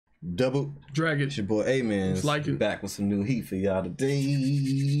Double Dragon. It's your boy AMENZ, like it. Back with some new heat for y'all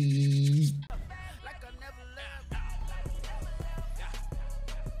today.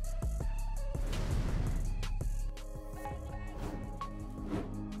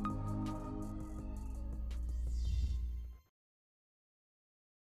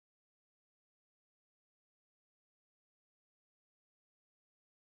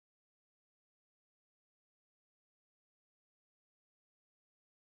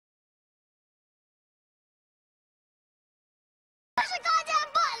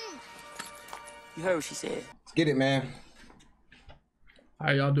 You heard what she said. Let's get it, man.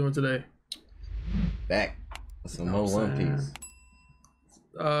 How y'all doing today? Back with some more One Piece.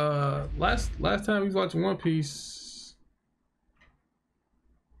 Last time we was watching One Piece,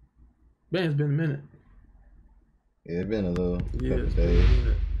 man, it's been a minute. Yeah, it's been a little Yeah, couple it's been a days.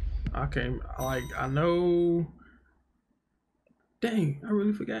 minute. I know. Dang, I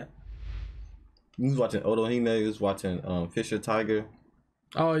really forgot. We was watching Otohime, we was watching Fisher Tiger.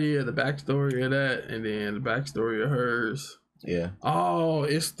 Oh yeah, the backstory of that, and then the backstory of hers. Yeah. Oh,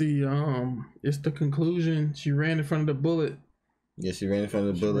 it's the conclusion. She ran in front of the bullet. Yeah, she ran in front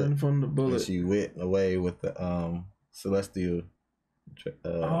of the bullet. Ran in front of the bullet. And she went away with the celestial.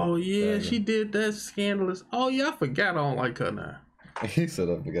 Oh yeah, dragon. she did that scandalous. Oh yeah, I forgot I don't like her now. He said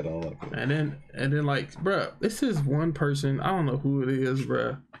I forgot all like that. And then like, bruh, this is one person. I don't know who it is,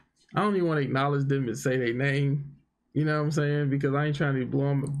 bruh. I don't even want to acknowledge them and say their name. You know what I'm saying? Because I ain't trying to blow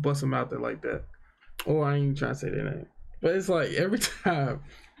them, bust them out there like that. Or I ain't trying to say their name. But it's like every time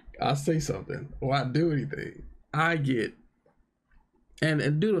I say something or I do anything, I get,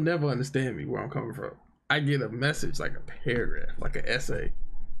 and dude will never understand me where I'm coming from. I get a message, like a paragraph, like an essay.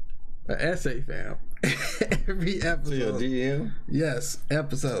 An essay, fam. Every episode. To your DM? Yes,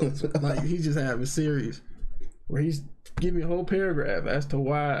 episodes. Like he just have a series where he's give me a whole paragraph as to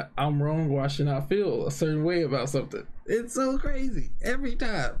why I'm wrong, why I should not feel a certain way about something. It's so crazy every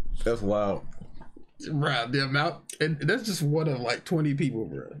time. That's wild. Bruh, the amount, and that's just one of like 20 people,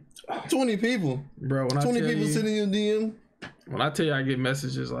 bro. 20 people? Bro, when 20 I tell people you, sitting in your DM? when I tell you I get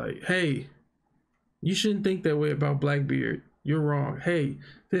messages like, hey, you shouldn't think that way about Blackbeard. You're wrong. Hey,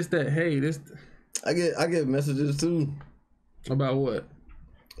 this, that, hey, this. I get messages too. About what?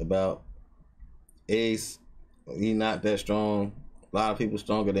 About Ace. He not that strong. A lot of people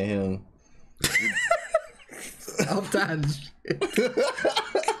stronger than him. I'm tired of shit.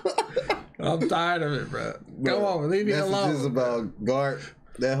 I'm tired of it, bro. Come on, leave me alone. Messages about Gart,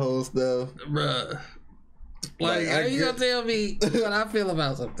 that whole stuff. Bruh. Like, how you gonna tell me what I feel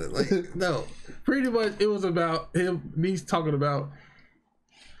about something? Like, no. Pretty much it was about me talking about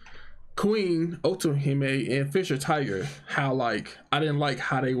Queen, Otohime, and Fisher Tiger, how like I didn't like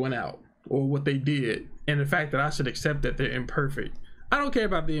how they went out or what they did, and the fact that I should accept that they're imperfect. I don't care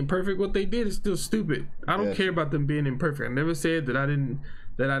about the imperfect. What they did is still stupid. I don't care about them being imperfect. I never said that I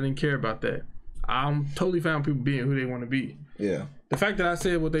didn't care about that. I'm totally fine with people being who they want to be. Yeah. The fact that I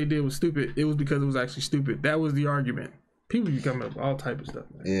said what they did was stupid, it was because it was actually stupid. That was the argument. People be coming up with all type of stuff,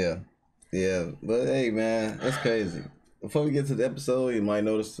 man. Yeah. Yeah. But hey, man, that's crazy. Before we get to the episode, you might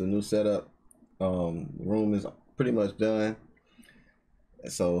notice the new setup. The room is pretty much done.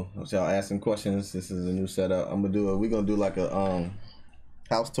 So if y'all asking questions, this is a new setup. We're gonna do like a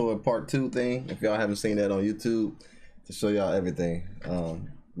house tour part 2 thing. If y'all haven't seen that on YouTube, to show y'all everything.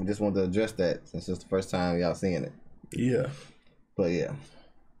 We just wanted to address that since it's the first time y'all seeing it. Yeah. But yeah,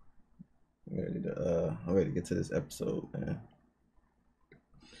 I'm ready to get to this episode, man,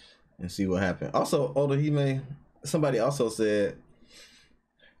 and see what happened. Also, Otohime, somebody also said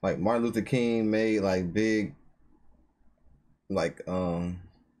like Martin Luther King made like big like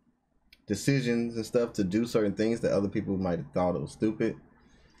decisions and stuff to do certain things that other people might have thought it was stupid,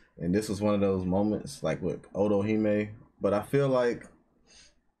 and this was one of those moments like with Otohime. But I feel like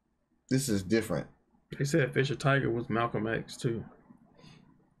this is different. They said Fisher Tiger was Malcolm X too.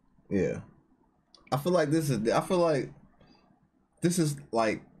 Yeah. I feel like this is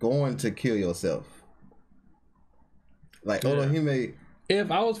like going to kill yourself. Like Otohime. If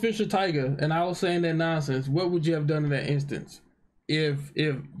I was Fisher Tiger and I was saying that nonsense, what would you have done in that instance? If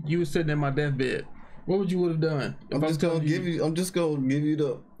you were sitting in my deathbed, what would you would have done? I'm just gonna give you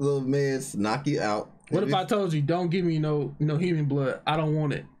the little meds, knock you out. What if I told you, don't give me no human blood? I don't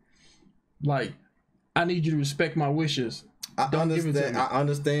want it. Like, I need you to respect my wishes. I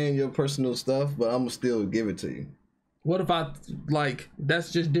understand your personal stuff, but I'm gonna still give it to you. What if I like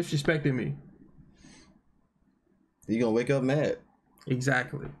that's just disrespecting me? You gonna wake up mad?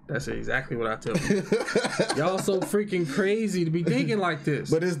 Exactly. That's exactly what I tell you. Y'all so freaking crazy to be thinking like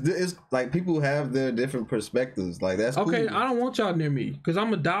this. But it's like people have their different perspectives. Like that's okay. cool. I don't want y'all near me because I'm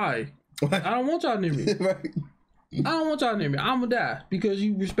gonna die. I don't want y'all near me. Right. I don't want y'all near me. I'm gonna die because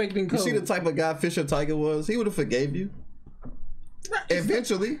you respecting code. You see the type of guy Fisher Tiger was? He would have forgave you.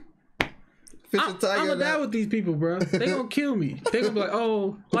 Eventually. I'm gonna die with these people, bro. They gonna kill me. They gonna be like,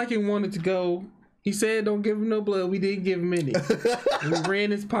 oh, Lycan wanted to go. He said don't give him no blood. We didn't give him any. And we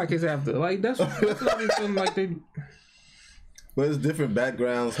ran his pockets after. Like that's what they feeling like they. But it's different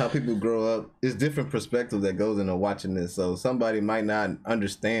backgrounds, how people grow up. It's different perspective that goes into watching this. So somebody might not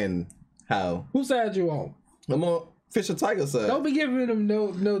understand how. Whose side you on? I'm on Fisher Tiger side. Don't be giving them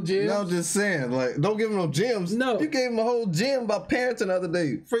no gems. No, I'm just saying, like, don't give him no gems. No, you gave him a whole gem about parenting the other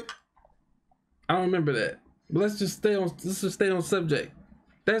day. Freak. I don't remember that. But let's just stay on subject.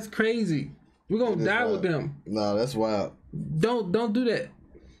 That's crazy. We're gonna die with them. No, that's wild. Don't do that.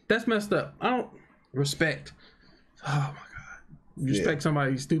 That's messed up. I don't respect. Oh my god. Respect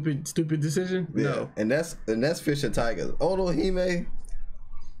somebody's stupid decision? Yeah. No. And that's Fisher Tiger. Otohime.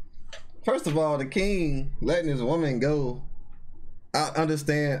 First of all, the king letting his woman go. I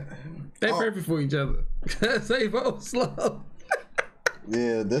understand. They're perfect for each other. Say both slow.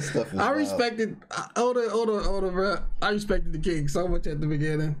 Yeah, this stuff is I wild. respected Oda, bro. I respected the king so much at the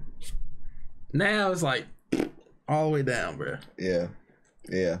beginning. Now it's like all the way down, bro. Yeah.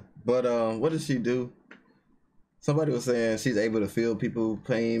 Yeah. But what does she do? Somebody was saying she's able to feel people's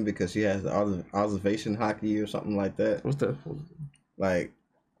pain because she has the observation hockey or something like that. What's that? Like,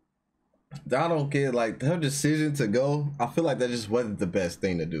 I don't care. Like, her decision to go, I feel like that just wasn't the best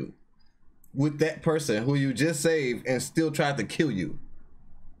thing to do. With that person who you just saved and still tried to kill you.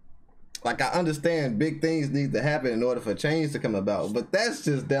 Like, I understand big things need to happen in order for change to come about, but that's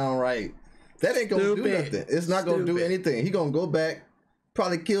just downright. That ain't gonna do nothing. It's not gonna do anything. He gonna go back,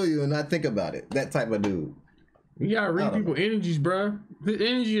 probably kill you and not think about it. That type of dude. You gotta read people's energies, bro. His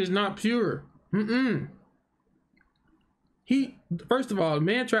energy is not pure. He, first of all, the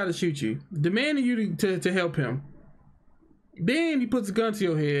man tried to shoot you, demanding you to help him. Then he puts a gun to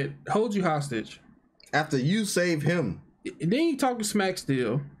your head, holds you hostage. After you save him. And then you talk smack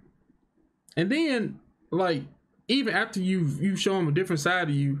still. And then, like, even after you show him a different side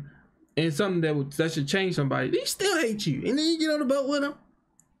of you and something that should change somebody, he still hates you. And then you get on the boat with him.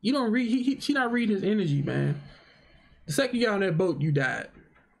 You don't read, she not reading his energy, man. The second you got on that boat, you died.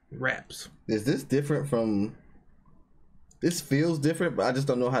 Raps. Is this different from... This feels different, but I just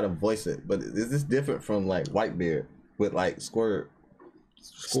don't know how to voice it. But is this different from, like, Whitebeard with, like, Squirt?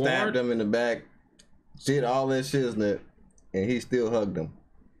 Stabbed him in the back, did all that shiznit, and he still hugged him.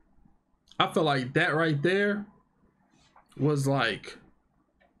 I feel like that right there was, like,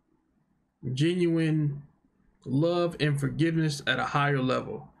 genuine love and forgiveness at a higher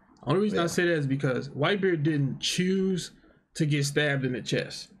level. Only reason I say that is because Whitebeard didn't choose to get stabbed in the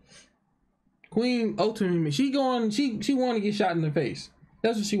chest. Queen ultimately, she wanted to get shot in the face.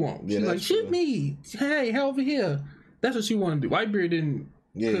 That's what she wants. She's like, shoot me. Hey, over here. That's what she wanted to do. Whitebeard didn't.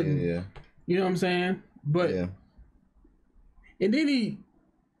 Yeah. You know what I'm saying? But and then he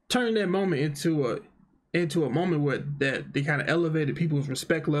turned that moment into a moment where that they kind of elevated people's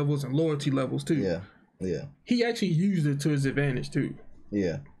respect levels and loyalty levels too. Yeah. He actually used it to his advantage too.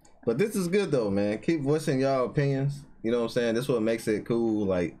 Yeah. But this is good though, man. Keep voicing y'all opinions. You know what I'm saying? This is what makes it cool.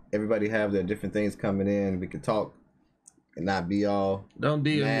 Like, everybody have their different things coming in. We can talk and not be all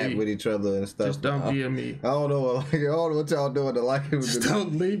mad with each other and stuff. Just don't DM me. I don't know. Like, I don't know what y'all doing to like him. Just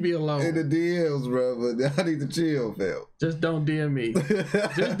don't leave me alone. In the DMs, bro. But I need to chill, fam. Just don't DM me.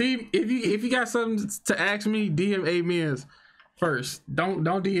 Just DM, if you got something to ask me, DM AMENZ first. Don't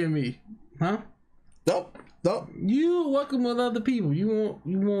DM me. Huh? Don't. You welcome with other people. You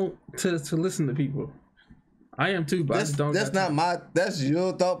want to listen to people. I am too, but I just don't. That's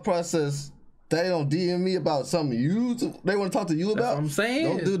your thought process. They don't DM me about something they want to talk to you about. That's what I'm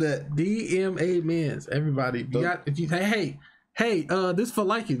saying. Don't do that. DM AMENZ, everybody. If you say, hey, this for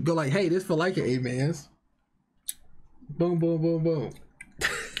like it. Go like, hey, this for like it, AMENZ. Boom, boom, boom, boom.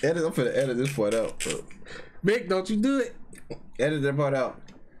 I'm finna edit this part out. Vic, don't you do it. Edit that part out.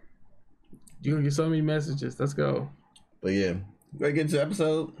 You're gonna get so many messages. Let's go. But yeah, ready to get into the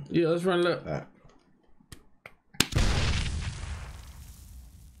episode? Yeah, let's run it up. All right.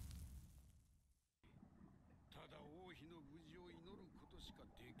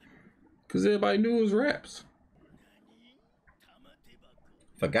 Because everybody knew it was raps.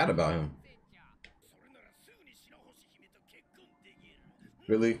 Forgot about him.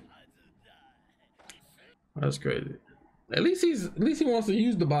 Really? That's crazy. At least he wants to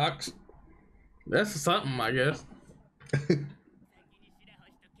use the box. That's something, I guess.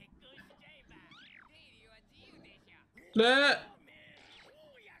 That.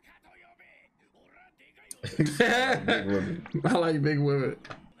 Big women. I like big women.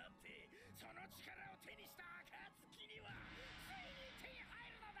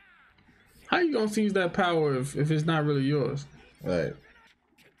 How you gonna seize that power if it's not really yours? Right.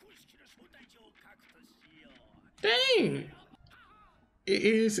 Dang.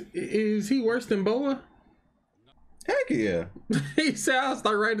 Is he worse than Boa? Heck yeah. He said I'll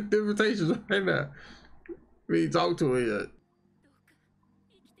start writing the invitations right now. We ain't talked to her yet.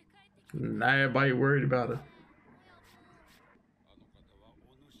 Now everybody worried about her.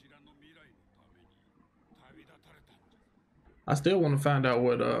 I still want to find out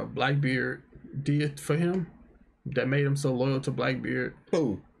what Blackbeard did for him that made him so loyal to Blackbeard.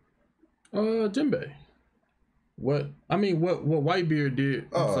 Who? Jinbei. What Whitebeard did.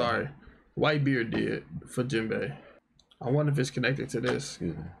 Oh. I'm sorry. Whitebeard did for Jinbei. I wonder if it's connected to this.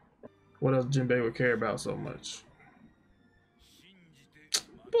 Excuse me. What else Jinbei would care about so much?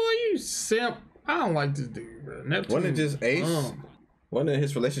 Boy, you simp. I don't like this dude, bro. Neptune. Wasn't it just Ace? Wasn't it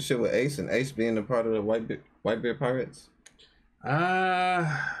his relationship with Ace and Ace being a part of the Whitebeard Pirates? I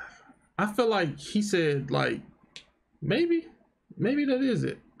feel like he said like maybe that is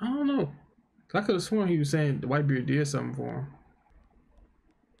it. I don't know. I could have sworn he was saying the Whitebeard did something for him.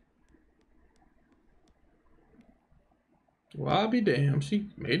 Well, I'll be damned. She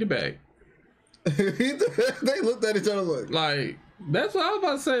made it back. They looked at each other like that's what I was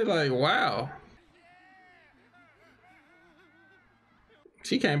about to say. Like, wow.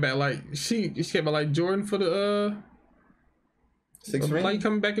 She came back like she came back like Jordan for the six ring? Like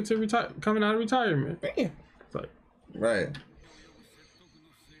coming back into coming out of retirement. Damn. Like, right.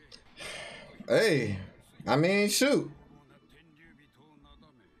 Hey, I mean, shoot.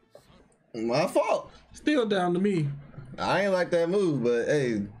 My fault. Still down to me. I ain't like that move, but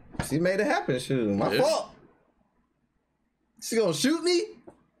hey, she made it happen. Shoot, my fault. She gonna shoot me?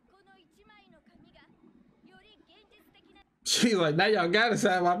 She's like, now y'all gotta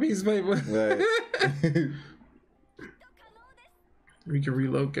sign my piece of paper. Right. We can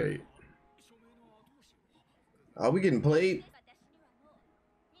relocate. Are we getting played?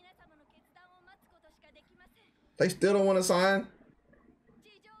 They still don't want to sign?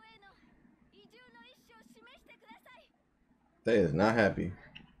 They is not happy.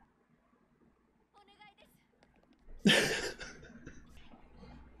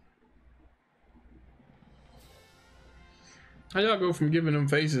 How y'all go from giving them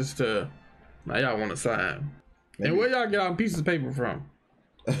faces to now y'all want to sign? Maybe. And where y'all get all pieces of paper from?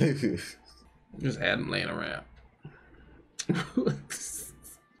 Just had them laying around.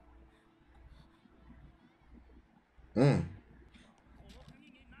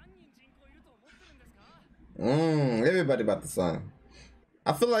 Everybody about to sign.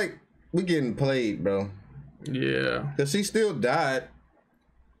 I feel like we getting played, bro. Yeah. Cause she still died.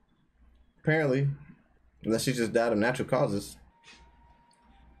 Apparently. Unless she just died of natural causes.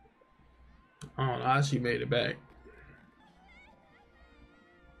 I don't know how she made it back.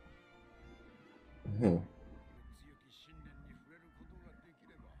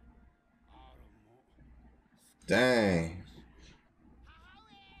 Dang.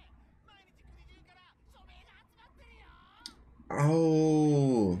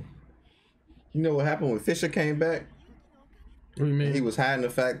 Oh. You know what happened when Fisher came back? What do you mean? He was hiding the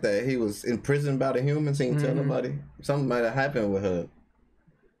fact that he was imprisoned by the humans. He didn't tell nobody. Something might have happened with her.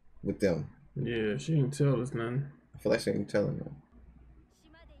 With them. Yeah, she didn't tell us nothing. I feel like she didn't tell him nothing.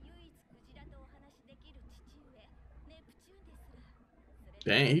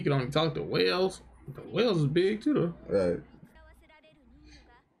 Dang, he could only talk to whales. The whales is big too, though. Right.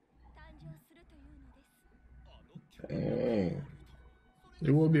 Dang.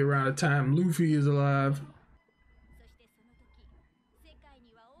 It will be around the time Luffy is alive.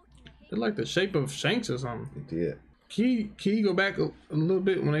 It's like the shape of Shanks or something. It did. Can you go back a little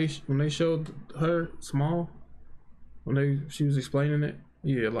bit when they showed her small? When she was explaining it?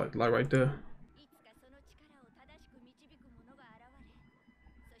 Yeah, like right there.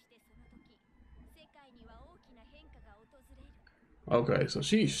 Okay, so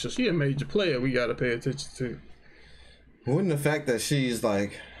she a major player we gotta pay attention to. Wouldn't the fact that she's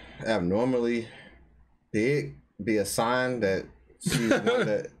like abnormally big be a sign that she's one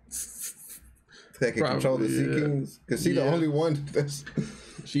that can control the Sea Kings? Because she's the only one that's...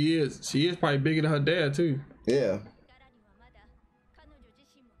 She is probably bigger than her dad too. Yeah.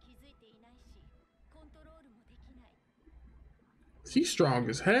 She's strong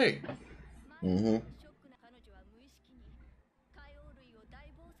as heck.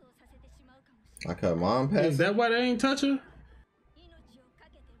 Like her mom passed. Is that why they ain't touch her?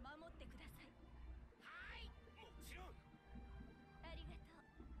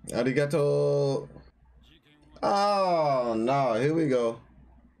 Arigato. Oh no, here we go.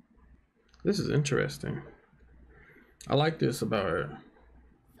 This is interesting. I like this about her.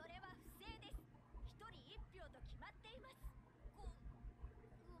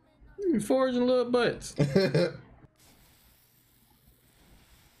 Forging little butts.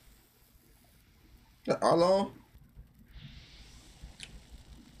 How long?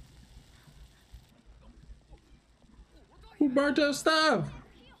 Who burnt up stuff?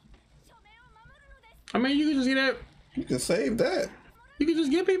 I mean, you can just get that. You can save that. You can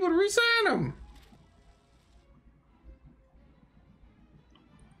just get people to re-sign them.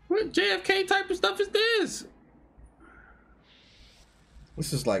 What JFK type of stuff is this?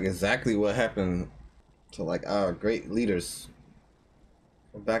 This is like exactly what happened to like our great leaders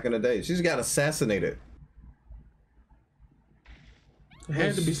from back in the day. She just got assassinated. It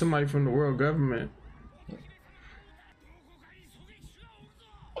had to be somebody from the world government.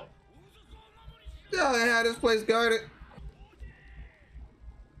 Y'all had this place guarded.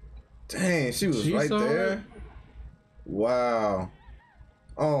 Dang, she was right there. It? Wow.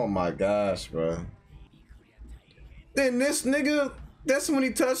 Oh my gosh, bro. Then this nigga, that's when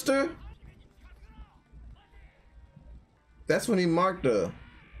he touched her. That's when he marked her.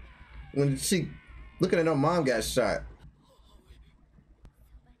 When she, looking at her mom got shot.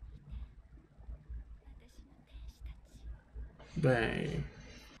 Bang.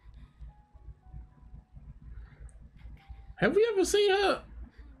 Have we ever seen her?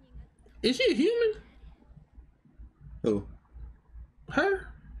 Is she a human? Who? Her?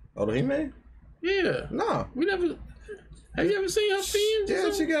 Otohime? Yeah. No. We never. Have you ever seen her fins?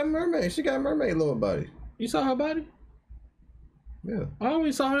 Yeah, she got mermaid. She got mermaid lower body. You saw her body? Yeah. I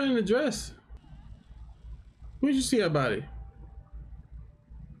always saw her in the dress. Where'd you see her body?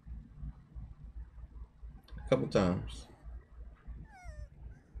 A couple times.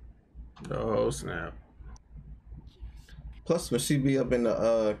 Oh snap. Plus, when she be up in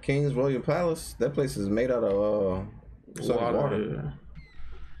the King's Royal Palace, that place is made out of water. Yeah.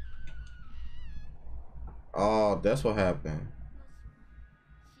 Oh, that's what happened.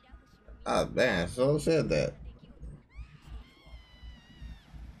 Ah, man, so said that.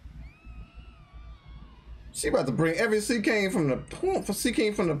 She about to bring every sea king from the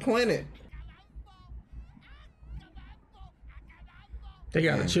planet. They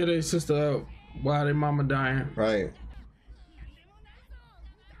gotta chill their sister up while their mama dying. Right.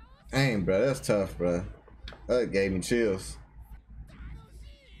 Dang, bro, that's tough, bro. That gave me chills.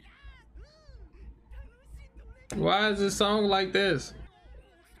 Why is this song like this?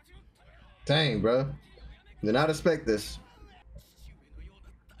 Dang, bro. Did not expect this.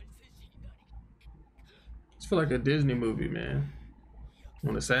 It's feel like a Disney movie, man.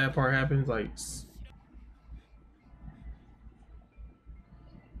 When the sad part happens, like.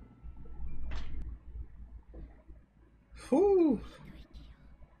 Whew.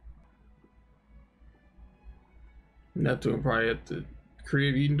 Neptune probably at the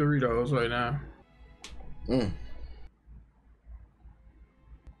crib eating Doritos right now. Mm.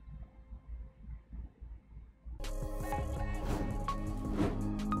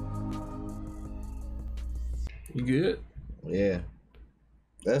 You good? Yeah.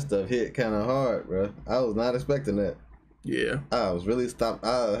 That stuff hit kind of hard, bro. I was not expecting that. Yeah. I was really stopped.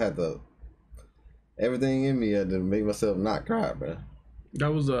 I had to. Everything in me had to make myself not cry, bro.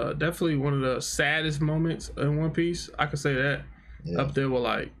 That was definitely one of the saddest moments in One Piece. I could say that. Yeah. Up there with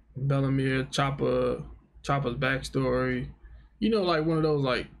like Bellamere, Chopper's backstory. You know, like one of those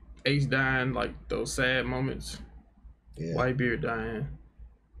like Ace dying, like those sad moments. Yeah. Whitebeard dying.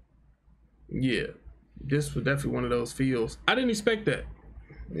 Yeah. This was definitely one of those feels. I didn't expect that.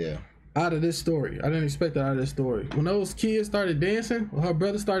 Yeah. Out of this story. I didn't expect that out of this story. When those kids started dancing, when her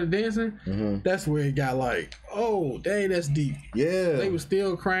brother started dancing, that's where it got like, oh, dang, that's deep. Yeah. They were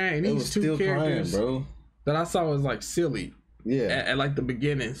still crying. And these two characters crying, bro, that I saw was like silly. Yeah. At like the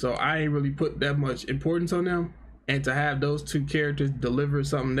beginning. So I ain't really put that much importance on them. And to have those two characters deliver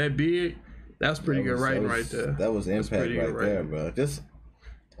something that big, that's pretty good writing right there. That was impact right there, bro. Just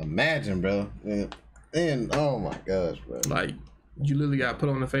imagine, bro. And oh my gosh, bro. Like, you literally got put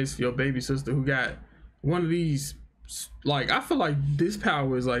on the face of your baby sister who got one of these. Like, I feel like this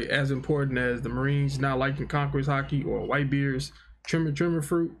power is like as important as the Marines not liking Conqueror's Haki or Whitebeard's Trimmer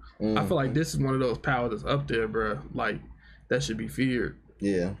fruit. I feel like this is one of those powers that's up there, bro. Like, that should be feared.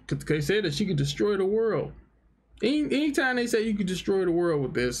 Yeah. Cause they said that she could destroy the world. Anytime they say you could destroy the world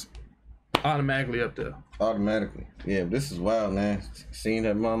with this, automatically up there. Automatically. Yeah, this is wild, man. Seeing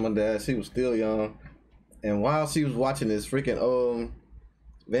her mom and dad, she was still young. And while she was watching this freaking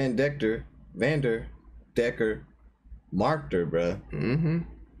Vander Decker marked her, bruh.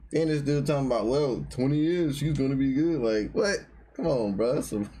 And this dude talking about, well, 20 years, she's gonna be good. Like, what? Come on, bro. That's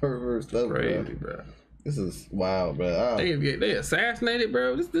some perverse stuff, Crazy, bro. This is wild, bro. They assassinated,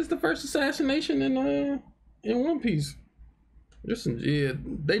 bro. This the first assassination in One Piece. Yeah,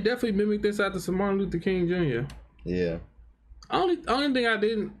 they definitely mimicked this after some Martin Luther King Jr. Yeah. Only thing I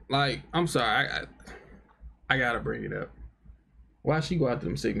didn't like, I'm sorry, I gotta bring it up. Why she go after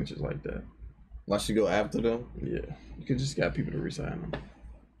them signatures like that? Why she go after them? Yeah, you could just got people to resign them.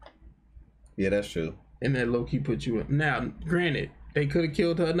 Yeah, that's true. And that low key put you in. Now, granted, they could have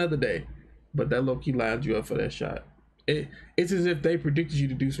killed her another day, but that low key lined you up for that shot. It's as if they predicted you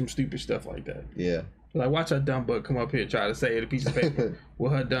to do some stupid stuff like that. Yeah. Like, watch her dumb butt come up here and try to say a piece of paper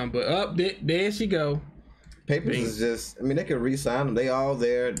with her dumb butt. Up there she go. Papers is just, I mean, they could re-sign them. They all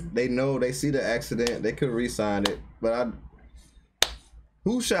there. They know, they see the accident. They could re-sign it. But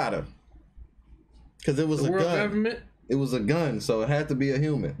who shot her? Because it was a gun. The world government? It was a gun, so it had to be a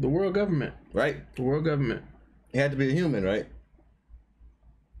human. The world government. Right? The world government. It had to be a human, right?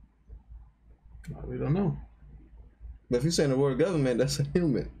 We don't know. But if you're saying the world government, that's a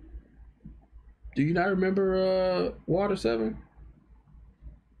human. Do you not remember Water 7?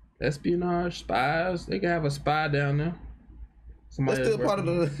 Espionage, spies. They can have a spy down there. That's still part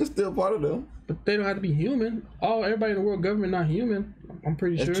of them. But they don't have to be human. Everybody in the world government not human. I'm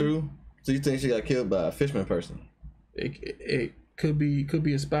pretty sure. That's true. So you think she got killed by a fisherman person? It could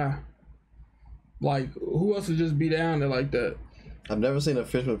be a spy. Like, who else would just be down there like that? I've never seen a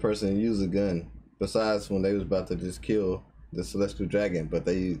fisherman person use a gun besides when they was about to just kill the celestial dragon. But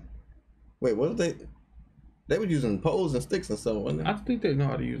what were they? They were using poles and sticks and stuff, wasn't they? I think they know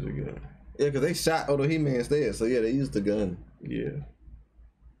how to use a gun. Yeah, because they shot Otohime instead. So yeah, they used the gun. Yeah.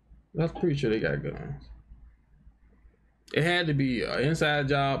 I'm pretty sure they got guns. It had to be an inside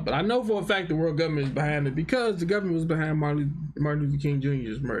job, but I know for a fact the world government is behind it because the government was behind Martin Luther King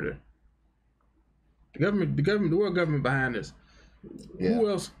Jr.'s murder. The world government behind this. Yeah. Who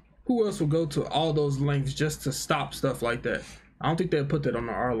else would go to all those lengths just to stop stuff like that? I don't think they'd put that on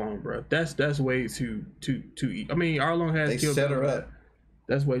the Arlong, bro. That's way too. I mean, Arlong has killed. They set her up.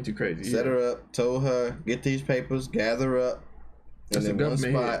 That's way too crazy. Set her up, told her, get these papers, gather up, and in one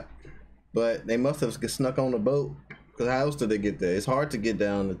spot. But they must have snuck on the boat. Because how else did they get there? It's hard to get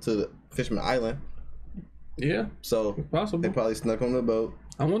down to the Fisherman Island. Yeah. So possible. They probably snuck on the boat.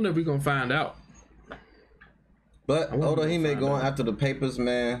 I wonder if we're going to find out. But Otohime going after the papers,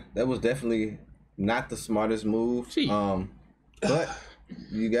 man, that was definitely not the smartest move. But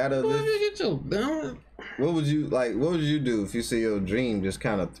you gotta. What would you do if you see your dream just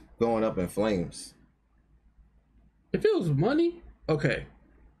kind of going up in flames? If it was money, okay.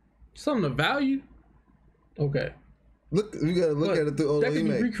 Something of value, okay. Look, you gotta look at it through Otohime. That can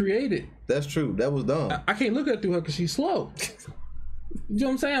be recreated. That's true. That was dumb. I can't look at it through her because she's slow. You know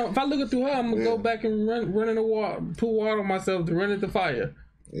what I'm saying? If I look at through her, I'm gonna go back and run in the water, pour water on myself to run into fire.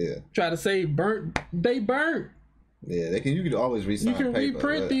 Yeah. Try to say burnt. They burnt. Yeah, you could always resign. You can paper,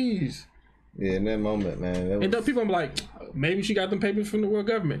 reprint these. Yeah, in that moment, man. And people, I'm like, maybe she got them papers from the world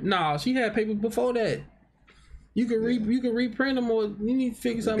government. Nah, she had papers before that. You can you can reprint them, or you need to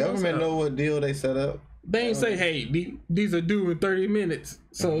figure something else out. The government know what deal they set up. They ain't say, hey, these are due in 30 minutes,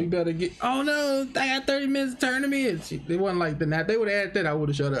 so you better get. Oh no, I got 30 minutes to turn them in. They wasn't like that. They would have had that. I would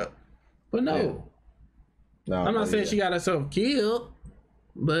have shut up. But no, I'm not saying she got herself killed,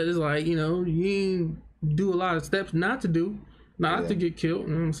 but it's like, you know, you ain't do a lot of steps not to do, not to get killed.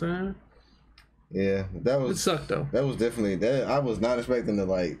 You know what I'm saying? Yeah, it sucked though. That was definitely that. I was not expecting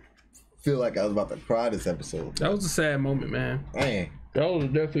to feel like I was about to cry this episode. That was a sad moment, man. Man, that was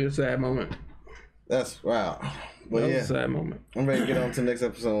definitely a sad moment. That's wow. But that was a sad moment. I'm ready to get on to the next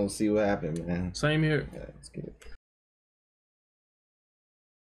episode and see what happened, man. Same here. Yeah, let's get it.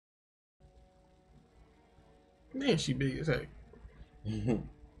 Man, she big as heck.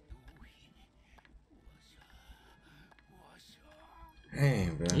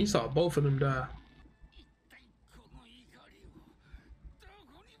 Damn, bro. You saw both of them die.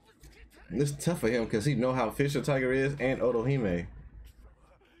 It's tough for him because he know how Fisher Tiger is and Otohime.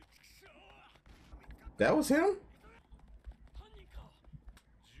 That was him?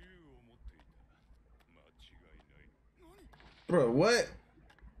 Bro, what?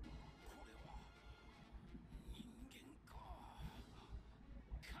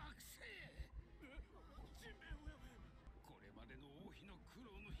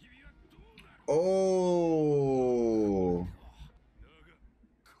 Oh.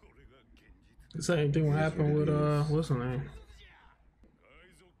 The same thing will happen with what's her name?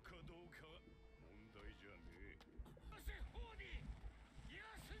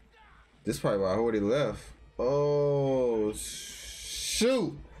 This is probably why I already left. Oh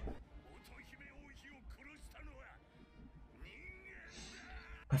shoot.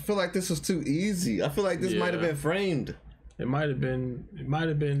 I feel like this was too easy. I feel like this might have been framed. It might have been. It might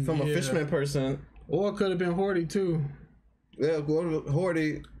have been from a fisherman person, or it could have been Horty too. Yeah,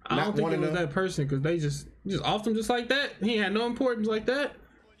 Horty. I don't think it was that person because they just offed him just like that. He had no importance like that.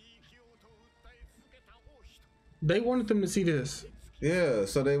 They wanted them to see this. Yeah,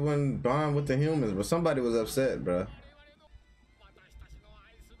 so they wouldn't bond with the humans, but somebody was upset, bro.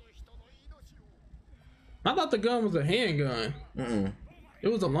 I thought the gun was a handgun. It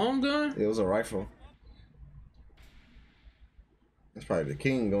was a long gun? It was a rifle. That's probably the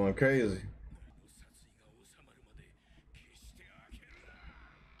king going crazy.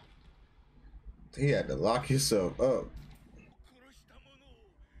 He had to lock himself up.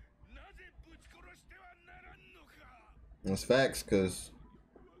 That's facts, because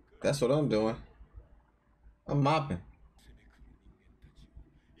that's what I'm doing. I'm mopping.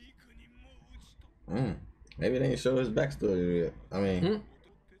 Maybe they didn't show his backstory yet. I mean...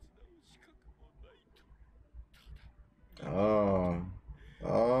 Oh,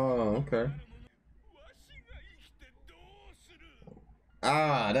 okay.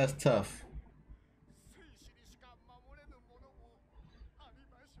 Ah, that's tough.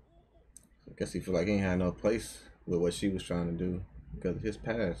 I guess he feel like he ain't had no place with what she was trying to do because of his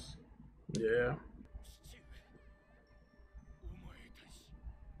past. Yeah.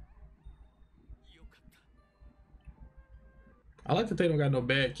 I like that they don't got no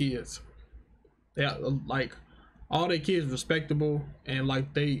bad kids. Yeah, like all their kids respectable and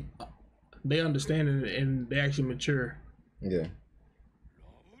like they understand it and they actually mature. Yeah.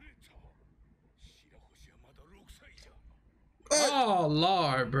 Oh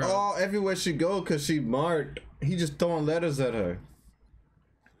Lord, bro. Oh, everywhere she go, cause she marked. He just throwing letters at her.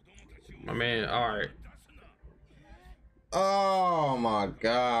 My man, all right. Oh my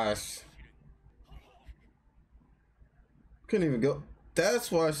gosh. Couldn't even go.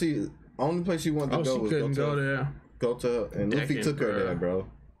 That's why she only place she wanted to go was go there. Go to her, and Luffy took her there, bro.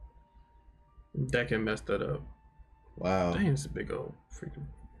 Decken messed that up. Wow. Dang, it's a big old freaking.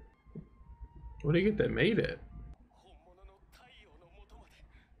 Where'd they get that made at?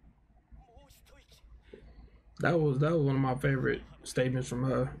 That was one of my favorite statements from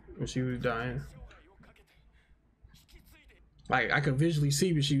her when she was dying. Like I could visually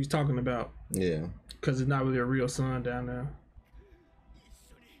see what she was talking about. Yeah. Cause it's not really a real sun down there.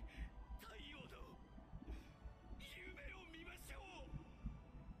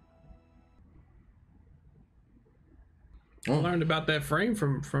 I learned about that frame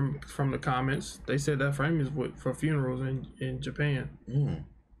from the comments. They said that frame is for funerals in Japan.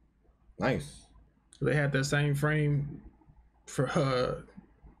 Nice. So they had that same frame for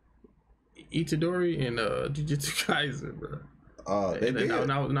Itadori and Jujutsu Kaisen, bro. They did.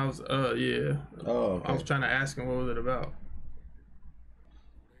 And I was yeah. Oh, okay. I was trying to ask him what was it about.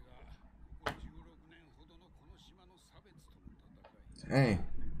 Dang.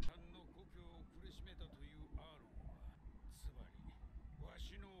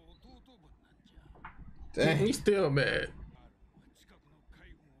 Dang. He's still mad.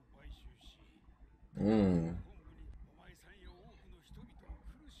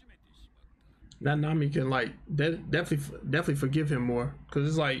 Now Nami can like definitely forgive him more because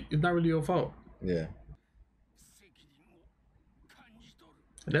it's like it's not really your fault. Yeah.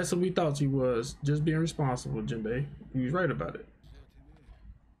 That's what we thought she was, just being responsible, Jinbei. He was right about it.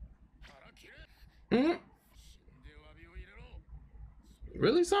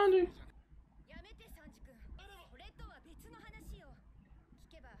 Really, Sanji?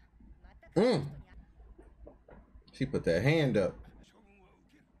 She put that hand up.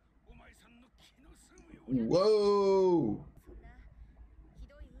 Whoa.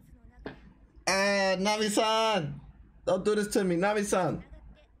 Ah, Nami-san. Don't do this to me, Nami-san.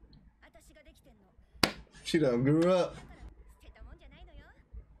 She done grew up.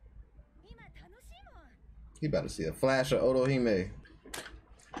 He about to see a flash of Otohime.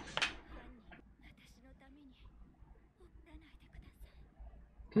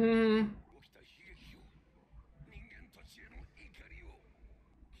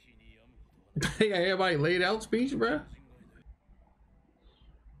 They got everybody laid out speech, bro.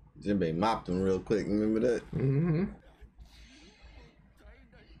 Jinbei mopped him real quick. Remember that?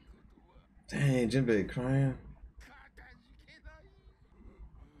 Dang, Jinbei crying.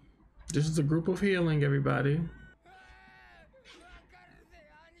 This is a group of healing, everybody.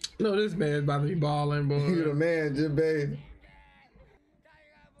 No, this man's about to be balling, boy. You the man, Jinbei.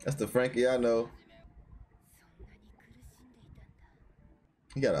 That's the Frankie I know.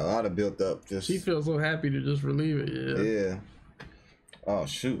 He got a lot of built up. Just she feels so happy to just relieve it. Yeah. Yeah. Oh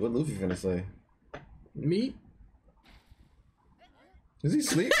shoot! What Luffy finna say? Meat. Is he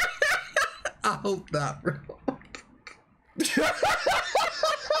asleep? I hope not, bro.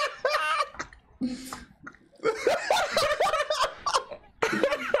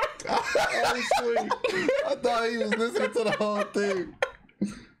 I thought he was listening to the whole thing.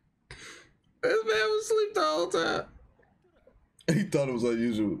 This man was asleep the whole time. He thought it was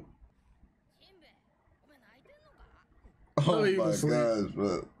unusual. Oh he my was asleep. gosh,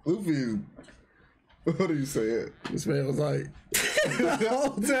 bro. Luffy, what are you saying? This man was like, the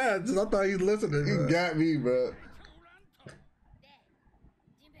whole time, just I thought he was listening. You Bro. got me, bro.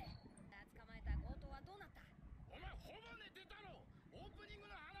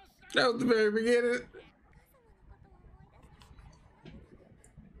 That was the very beginning.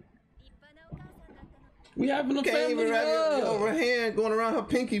 We having a family hug. Over hand going around her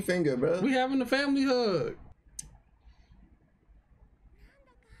pinky finger, bro. We having a family hug.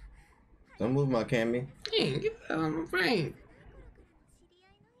 Don't move my Cammy. Dang, get that on my brain.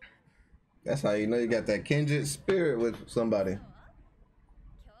 That's how you know you got that kindred spirit with somebody.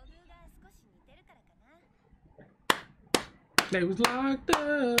 They was locked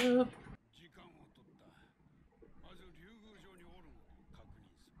up.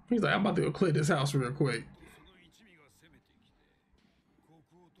 He's like, I'm about to go clear this house real quick.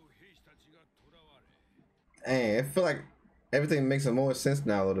 Dang, I feel like everything makes more sense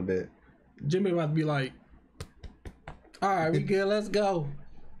now a little bit. Jimmy about to be like, all right, we good, let's go.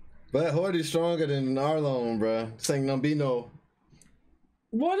 But Horty's stronger than Arlong, bro. This ain't gonna be no.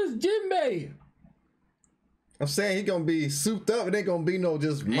 What is Jinbei? I'm saying he gonna be souped up. It ain't gonna be no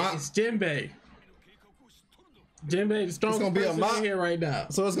just mop. It's Jinbei. Jinbei, the strongest person in here right now.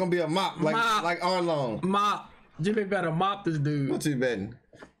 So it's gonna be a mop, like Arlong. Mop. Jinbei better mop this dude. What you betting?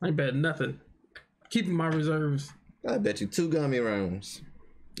 I ain't betting nothing. Keeping my reserves. I bet you 2 gummy rounds.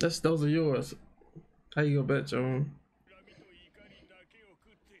 Those are yours. How you gonna bet your own?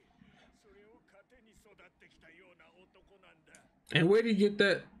 And where did he get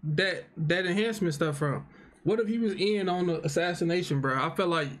that enhancement stuff from? What if he was in on the assassination, bro? I felt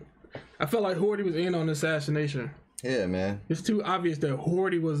like Horty was in on the assassination. Yeah, man. It's too obvious that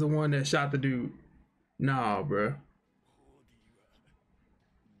Horty was the one that shot the dude. Nah, bro.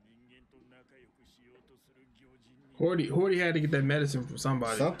 Horty had to get that medicine from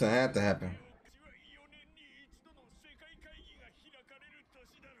somebody. Something had to happen.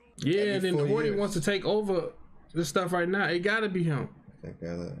 Yeah, and then Horty wants to take over this stuff right now. It gotta be him.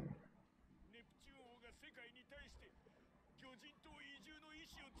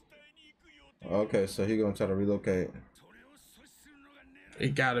 Okay, so he gonna try to relocate.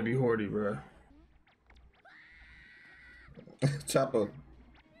 It gotta be Horty, bro. Chopper.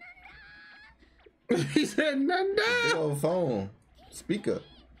 He said Nanda. Big old phone. Speaker.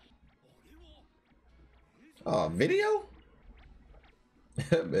 Oh, video?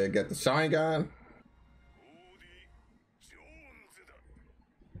 Man, got the shine gun.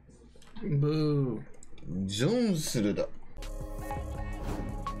 Boo. Zooms it up.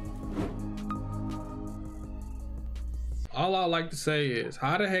 All I like to say is,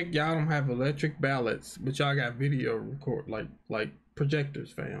 how the heck y'all don't have electric ballots, but y'all got video record like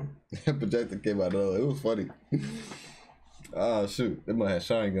projectors, fam? Projector came out of it. It was funny. Oh shoot, they might have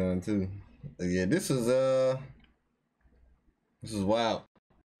shine gun too. Yeah, this is wild.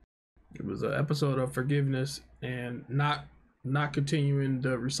 It was an episode of forgiveness and not continuing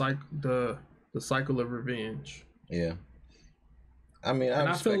the cycle of revenge. Yeah. I mean,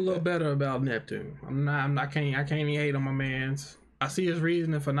 I feel a little better about Neptune. I can't even hate on my man's. I see his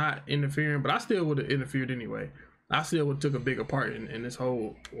reasoning for not interfering, but I still would have interfered anyway. I still would have took a bigger part in this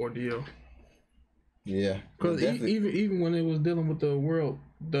whole ordeal. Yeah. Because even when it was dealing with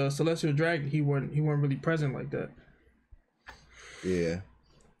the Celestial Dragon, he wasn't really present like that. Yeah.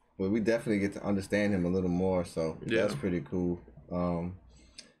 Well, we definitely get to understand him a little more, so that's pretty cool.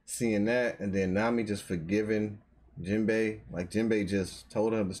 Seeing that, and then Nami just forgiving Jinbei. Like, Jinbei just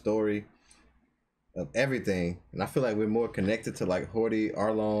told her the story of everything, and I feel like we're more connected to like Horty,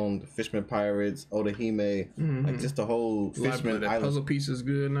 Arlong, the Fishman Pirates, Otohime, like just the whole Fishman Island. Puzzle piece is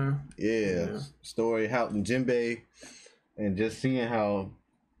good now. Yeah. Story, how Jinbei, and just seeing how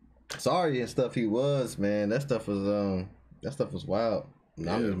sorry and stuff he was, man. That stuff was wild.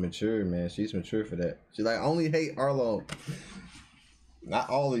 Nami's mature, man. She's mature for that. She's like, I only hate Arlong, not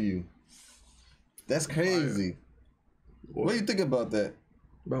all of you. That's crazy. What do you think about that?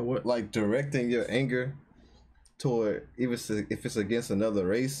 About what? Like directing your anger toward, if it's against another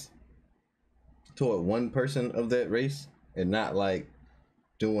race, toward one person of that race, and not like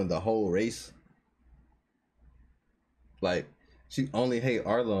doing the whole race. Like, she only hate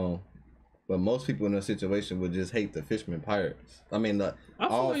Arlong, but most people in a situation would just hate the fishermen pirates. I mean,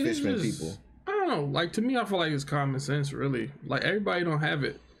 all like fishermen people. I don't know. Like, to me, I feel like it's common sense, really. Like, everybody don't have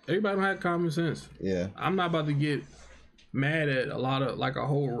it. Everybody don't have common sense. Yeah. I'm not about to get mad at a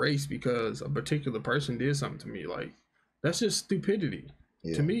whole race because a particular person did something to me. Like, that's just stupidity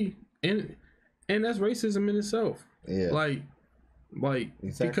to me. And that's racism in itself. Yeah. Like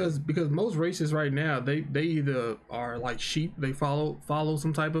exactly. because most races right now, they either are like sheep, they follow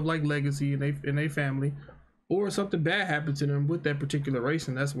some type of like legacy in they family, or something bad happened to them with that particular race,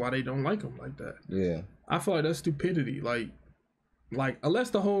 and that's why they don't like them like that. Yeah. I feel like that's stupidity. Like unless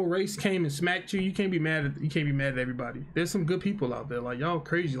the whole race came and smacked you, you can't be mad at everybody. There's some good people out there. Like, y'all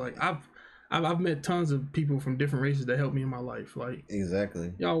crazy. Like, I've met tons of people from different races that helped me in my life. Like,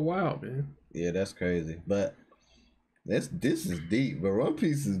 exactly. Y'all wild, man. Yeah, that's crazy. But this is deep, bro. One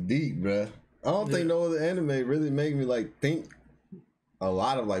Piece is deep, bro. I don't think no other anime really made me like think a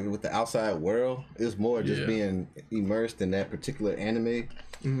lot of like with the outside world. It's more just being immersed in that particular anime.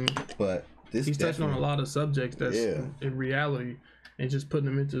 Mm-hmm. But he's touching on a lot of subjects that's in reality and just putting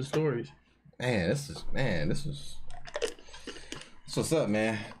them into the stories. This is what's up,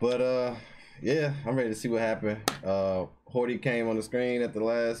 man. But yeah, I'm ready to see what happened. Horty came on the screen at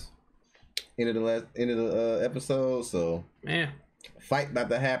the end of the episode, so fight about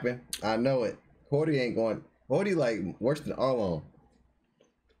to happen. I know it. Horty like worse than Arlong.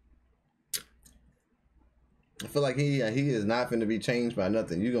 I feel like he is not going to be changed by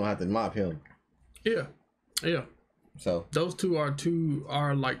nothing. You're gonna have to mop him. Yeah. So those two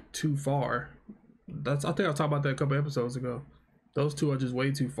are like too far. I think I talked about that a couple episodes ago. Those two are just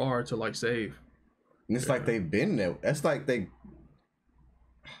way too far to like save. And it's like they've been there. That's like they.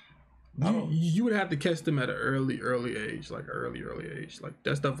 You would have to catch them at an early age, like early age. Like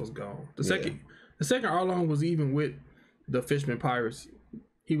that stuff was gone. The second Arlong was even with the Fisherman Pirates,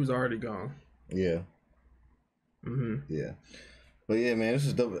 he was already gone. Yeah. Mm-hmm. Yeah. But yeah, man, this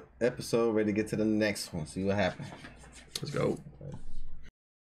is the episode. Ready to get to the next one. See what happens. Let's go.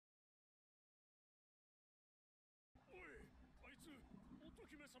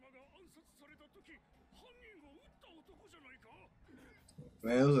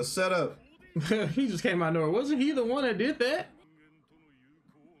 Man, it was a setup. He just came out of nowhere. Wasn't he the one that did that?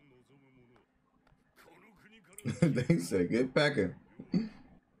 They said, get packing.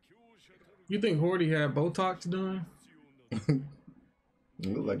 You think Horty had Botox done? It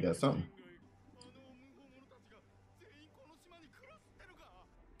looked like that something.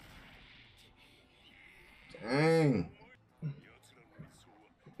 Dang.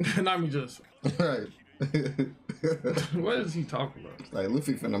 Not me just. Right. What is he talking about? Like,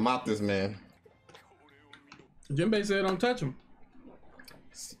 Luffy finna mop this man. Jinbei said don't touch him.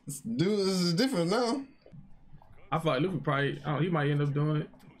 Dude, this is different now. I feel like Luffy probably, he might end up doing it.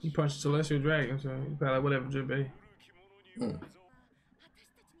 He punched Celestial Dragon, so he's probably like, whatever, Jinbei.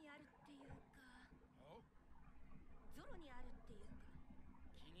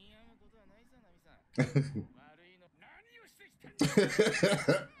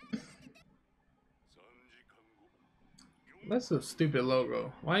 That's a stupid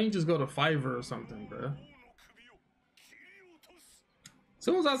logo. Why don't you just go to Fiverr or something, bro? As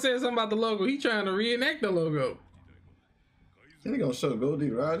soon as I said something about the logo, he trying to reenact the logo. He gonna show Goldie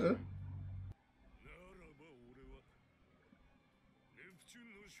Roger.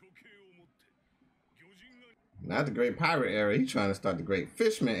 Not the Great Pirate era. He trying to start the Great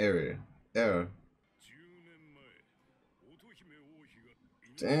Fishman era.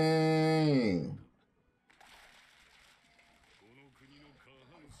 Dang.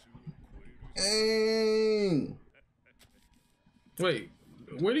 Dang. Wait,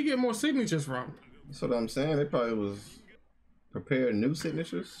 where did he get more signatures from? That's what I'm saying. They probably was preparing new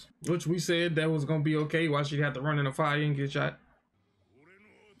signatures. Which we said that was gonna be okay. Why she'd have to run in a fire and get shot?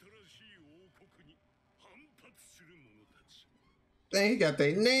 Dang, he got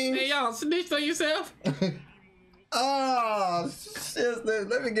their names. Hey, y'all, snitched on yourself. Oh, shit.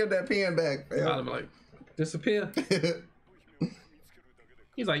 Let me give that pen back. I'd be like, disappear.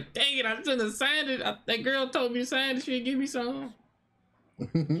 He's like, dang it, I shouldn't have signed it. That girl told me to sign it. She'd give me some.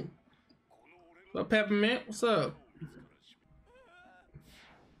 What's up, Peppermint? What's up?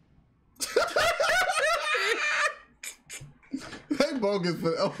 They bogus for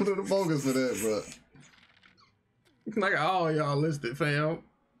that, bro. Like all y'all listed, fam.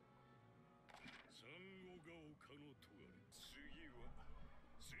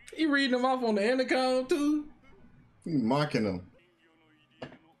 He reading them off on the intercom too. He marking them.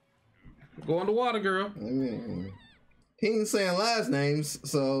 Go on the water, girl. He ain't saying last names,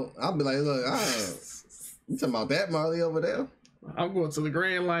 so I'll be like, look, you talking about that Marley over there? I'm going to the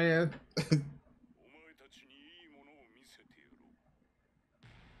Grand Line.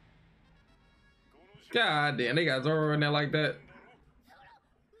 God damn, they got Zoro in there like that.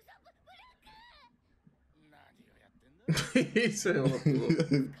 He said, how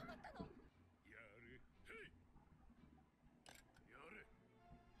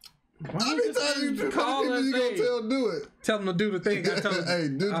many times you gonna tell do it? Tell him to do the thing. I tell him, hey,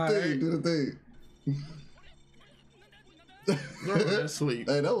 do the thing, right. Do the thing. Zoro's asleep.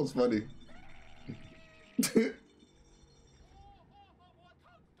 Hey, that was funny.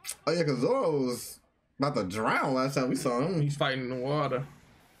 Oh yeah, cause Zoro was about to drown last time we saw him. He's fighting in the water.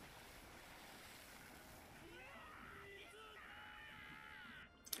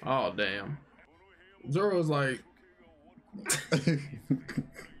 Oh damn. Zoro's like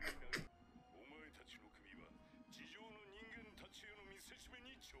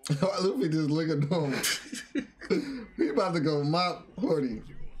Luffy just looking at him. He about to go mop Horty.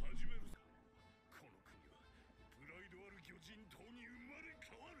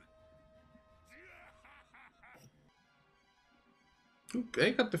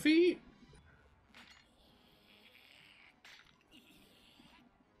 They got the feed.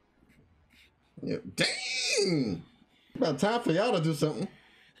 Yeah, dang! About time for y'all to do something.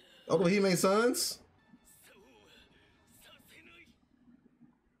 Otohime sons.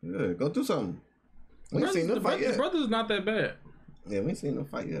 Yeah, go do something. We ain't seen no fight yet. The brother's not that bad. Yeah, we ain't seen no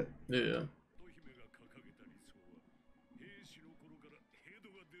fight yet. Yeah.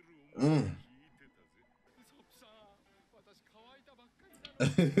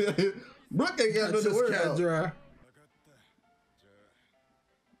 Brooke ain't got nothing to worry about. Dry.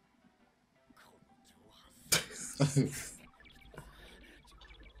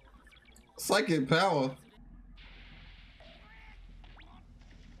 Psychic power.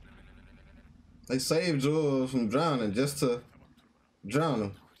 They saved Broz from drowning just to drown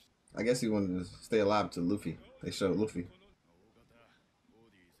him. I guess he wanted to stay alive to Luffy. They showed Luffy.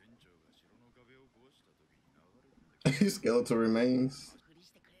 Skeletal remains.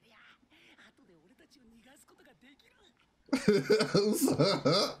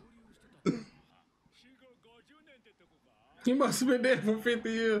 He must have been dead for 50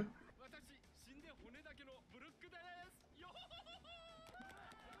 years.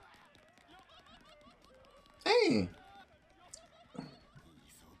 Dang.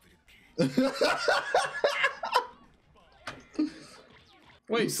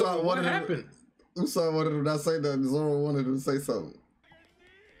 Wait, so what happened? Usopp wanted him not say that. Zoro wanted him to say something.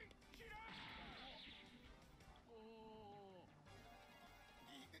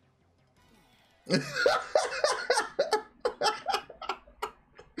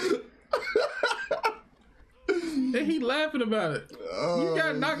 And he laughing about it. Oh, you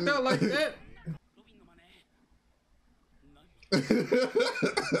got knocked out like that.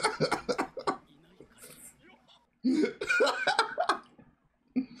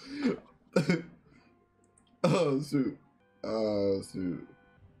 Oh shoot. Oh shoot.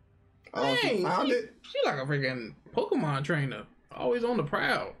 Oh, dang, she found it? She like a freaking Pokemon trainer. Always on the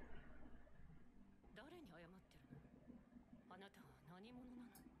prowl.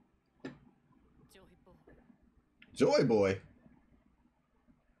 Joy Boy.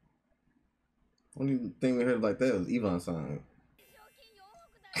 Only thing we heard like that was Yvonne's song.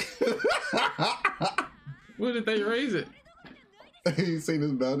 Where did they raise it? You seen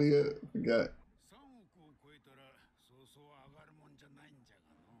this bounty yet? Forgot.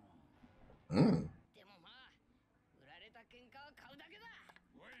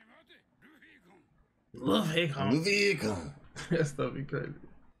 Luffy. That stuff be crazy.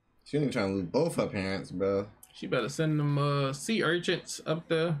 She ain't trying to lose both her parents, bro. She better send them sea urchins up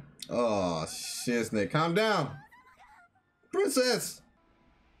there. Oh shit, Snake. Calm down. Princess.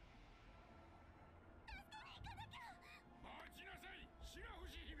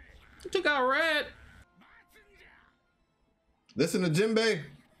 You took out Red. Listen to Jinbei.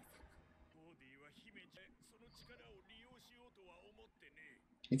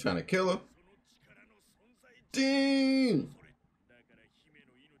 He trying to kill her. Dang.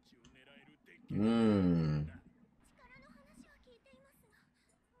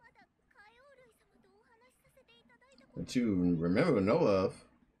 That you remember know of.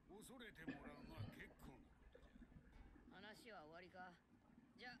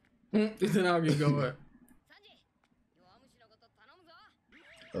 Then I'll get going.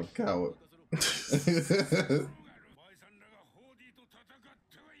 Oh, coward.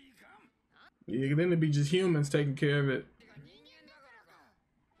 Yeah, then it'd be just humans taking care of it.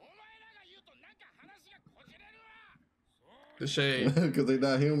 The shade. Because they're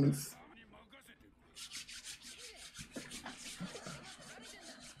not humans.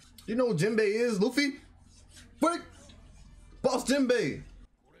 You know who Jinbei is, Luffy? Quick! Boss Jinbei!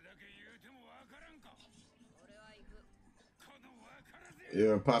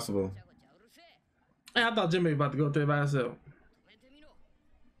 You're impossible. Hey, I thought Jinbei about to go there by himself.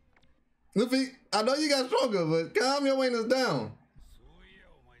 Luffy, I know you got stronger, but calm your awareness down.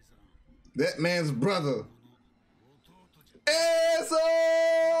 That man's brother. Eso!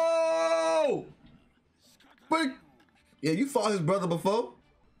 Quick! Yeah, you fought his brother before,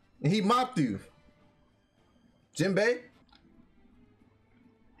 and he mopped you. Jinbei?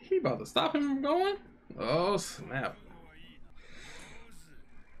 He about to stop him from going? Oh, snap.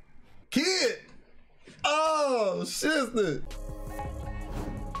 Kid! Oh, sister!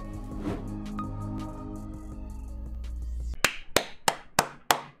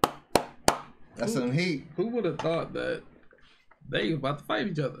 That's some heat. Who would have thought that they was about to fight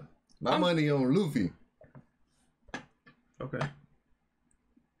each other? My money on Luffy. Okay.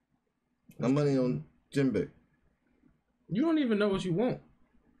 My money on Jinbei. You don't even know what you want.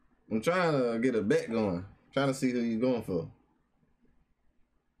 I'm trying to get a bet going. Trying to see who you going for.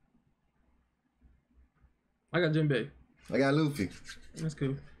 I got Jinbei. I got Luffy. That's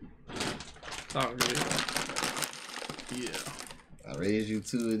cool. Oh, good. Yeah. I raised you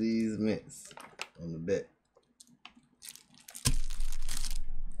 2 of these mints on the bet.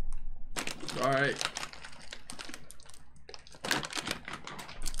 All right.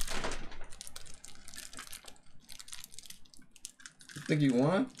 You think you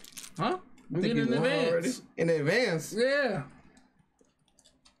won? Huh? I'm Think getting in you won advance. already? In advance? Yeah.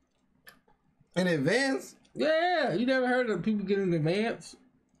 In advance? Yeah. You never heard of people getting in advance?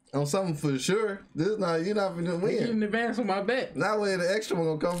 On something for sure. This not you're not gonna Get in win. advance on my bet. Not where the extra one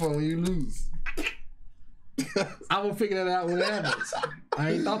gonna come from when you lose. I will figure that out when it happens.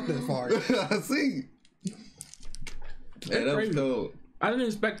 I ain't thought that far. I see. Yeah, that was crazy. cold. I didn't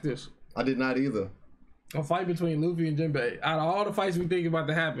expect this. I did not either. A fight between Luffy and Jinbei. Out of all the fights we think about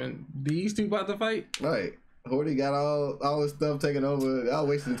to happen, these two about to fight? Right. Horty got all his stuff taken over. Y'all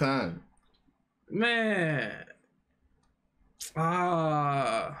wasting time. Man.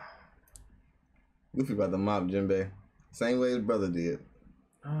 Luffy about to mop Jinbei. Same way his brother did.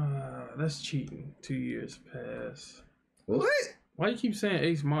 That's cheating. 2 years pass. What? Why you keep saying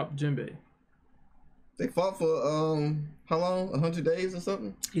Ace mop Jinbei? They fought for how long? 100 days or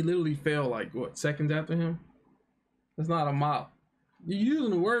something? He literally fell like what, seconds after him? That's not a mop. You're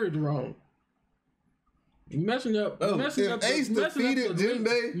using the words wrong. You messing up. Oh, if Ace defeated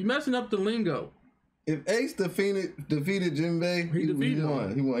Jinbei, You messing up the lingo. if Ace defeated Jinbei, He defeated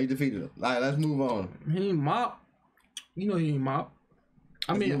won. him. He defeated him. All right, let's move on. He ain't mop. You know he ain't mop.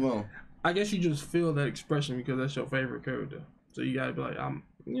 I Let's mean, move on. I guess you just feel that expression because that's your favorite character. So you gotta be like,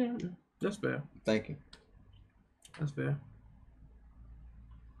 yeah, that's fair. Thank you. That's fair.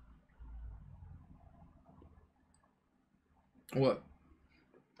 What?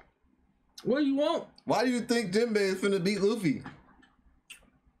 What do you want? Why do you think Jinbei is finna beat Luffy?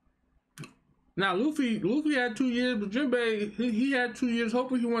 Now Luffy had 2 years, but Jinbei he had 2 years.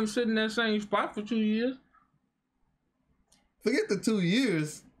 Hopefully he wasn't sitting in that same spot for 2 years. Forget the 2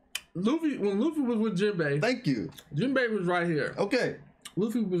 years. When Luffy was with Jinbei, Thank you. Jinbei was right here. Okay.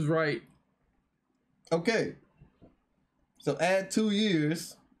 Luffy was right. Okay. So add 2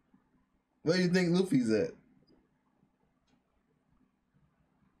 years. Where do you think Luffy's at?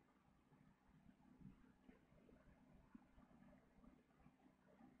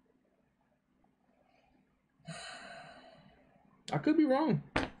 I could be wrong.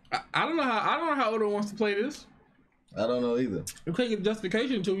 I don't know how Oda wants to play this. I don't know either. You can't get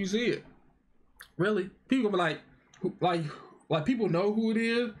justification until you see it. Really, people gonna be like people know who it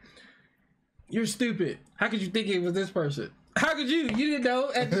is. You're stupid. How could you think it was this person? How could you? You didn't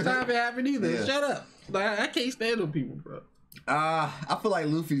know at the time it happened either. Yeah. Shut up. Like I can't stand those people, bro. I feel like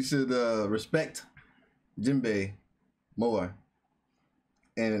Luffy should respect Jinbei more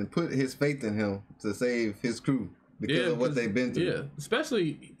and put his faith in him to save his crew because of what they've been through. Yeah,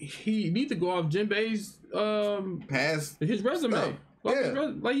 especially he need to go off Jinbei's Past his resume. stuff.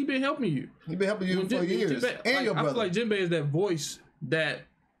 Yeah. Like he been helping you. He been helping you for years. Jinbei, And your I brother. feel like Jinbei is that voice that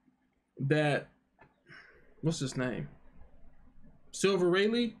what's his name? Silver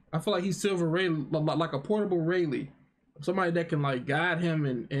Rayleigh. I feel like he's Silver Rayleigh, like a portable Rayleigh. Somebody that can like guide him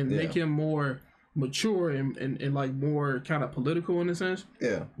and make him more mature and like more kind of political in a sense.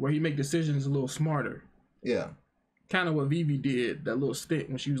 Yeah. Where he make decisions a little smarter. Yeah. Kind of what Vivi did, that little stint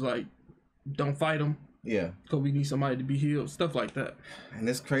when she was like, don't fight him. Yeah. Because we need somebody to be healed. Stuff like that. And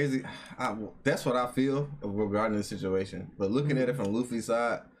it's crazy. That's what I feel regarding the situation. But looking at it from Luffy's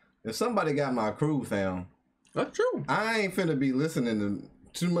side, if somebody got my crew, fam, That's true. I ain't finna be listening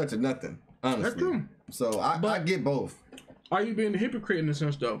too much of nothing, honestly. That's true. So I get both. Are you being a hypocrite in a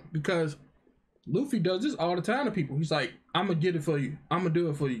sense though? Because Luffy does this all the time to people. He's like, I'm gonna get it for you. I'm gonna do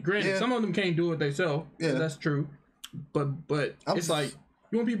it for you. Granted, some of them can't do it themselves. Yeah, that's true. But it's like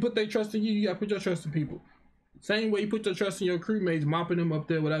you want people to put their trust in you. You gotta put your trust in people. Same way you put your trust in your crewmates, mopping them up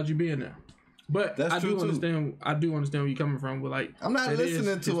there without you being there. But I do understand where you're coming from. But like, I'm not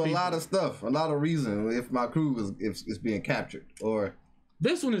listening to a lot of stuff, a lot of reason if my crew is being captured or.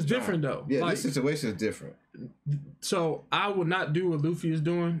 This one is different though. Yeah, like, this situation is different. So I would not do what Luffy is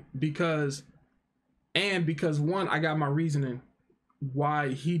doing because one, I got my reasoning why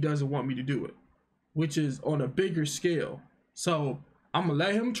he doesn't want me to do it, which is on a bigger scale. So I'm gonna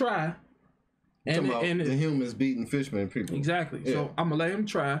let him try. And the humans beating fishermen and people. Exactly. Yeah. So I'm gonna let him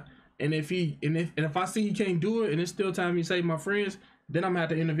try. And if I see he can't do it and it's still time to save my friends, then I'm gonna have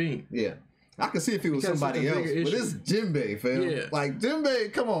to intervene. Yeah. I can see if it was somebody else, but it's Jinbei, fam. Yeah. Like,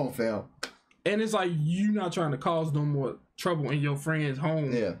 Jinbei, come on, fam. And it's like, you not trying to cause no more trouble in your friend's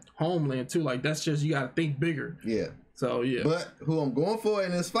homeland, too. Like, that's just, you got to think bigger. Yeah. So, yeah. But who I'm going for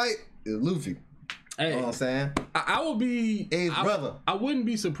in this fight is Luffy. Hey, you know what I'm saying? I will be... His brother. I wouldn't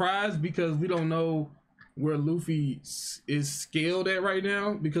be surprised because we don't know where Luffy is scaled at right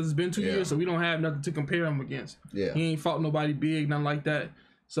now because it's been 2 years, so we don't have nothing to compare him against. Yeah. He ain't fought nobody big, nothing like that.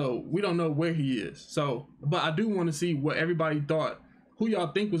 So we don't know where he is. So, but I do want to see what everybody thought, who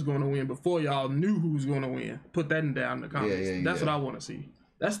y'all think was going to win before y'all knew who was going to win. Put that down in the comments. That's what I want to see.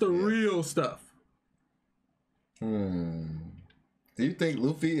 That's the real stuff. Do you think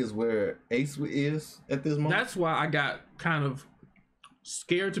Luffy is where Ace is at this moment? That's why I got kind of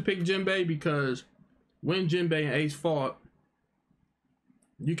scared to pick Jinbei, because when Jinbei and Ace fought,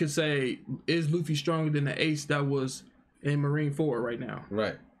 you could say, is Luffy stronger than the Ace that was in Marine 4 right now?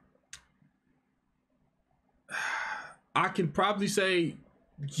 Right. I can probably say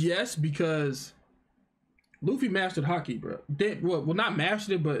yes, because Luffy mastered hockey, bro. Well, not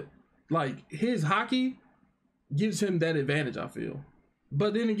mastered it, but like his hockey gives him that advantage, I feel.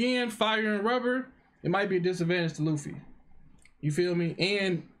 But then again, fire and rubber, it might be a disadvantage to Luffy. You feel me?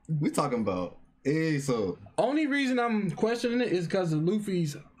 And we talking about Ace. So only reason I'm questioning it is because of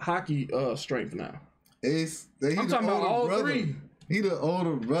Luffy's hockey strength now. Ace, I'm talking about all three. He the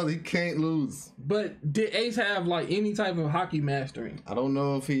older brother. He can't lose. But did Ace have like any type of hockey mastering? I don't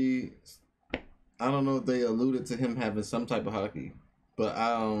know if they alluded to him having some type of hockey, but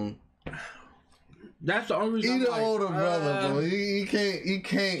that's the only reason. He the older brother, bro. He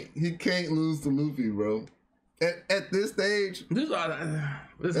can't lose to Luffy, bro. At this stage, that's hard.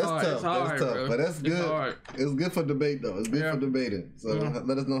 It's tough. hard, that's tough, bro. but that's good. It's good for debate, though. It's good for debating. So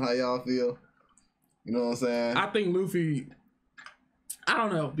let us know how y'all feel. You know what I'm saying? I think Luffy, I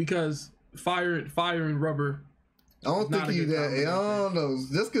don't know, because fire and rubber. I don't think he that. I don't know.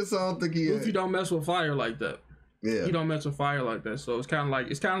 Just because I don't think he. Luffy don't mess with fire like that. Yeah. He don't mess with fire like that. So it's kind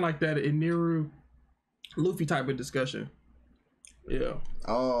of like that in Neru, Luffy type of discussion. Yeah.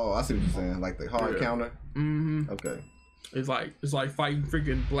 Oh, I see what you're saying. Like the hard counter. Mm-hmm. Okay. It's like fighting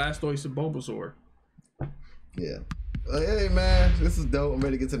freaking Blastoise and Bulbasaur. Yeah. Hey man, this is dope. I'm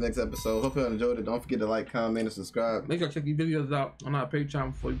ready to get to the next episode. Hope y'all enjoyed it. Don't forget to like, comment, and subscribe. Make sure to check these videos out on our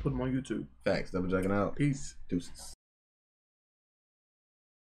Patreon before you put them on YouTube. Facts. Double checking out. Peace. Deuces.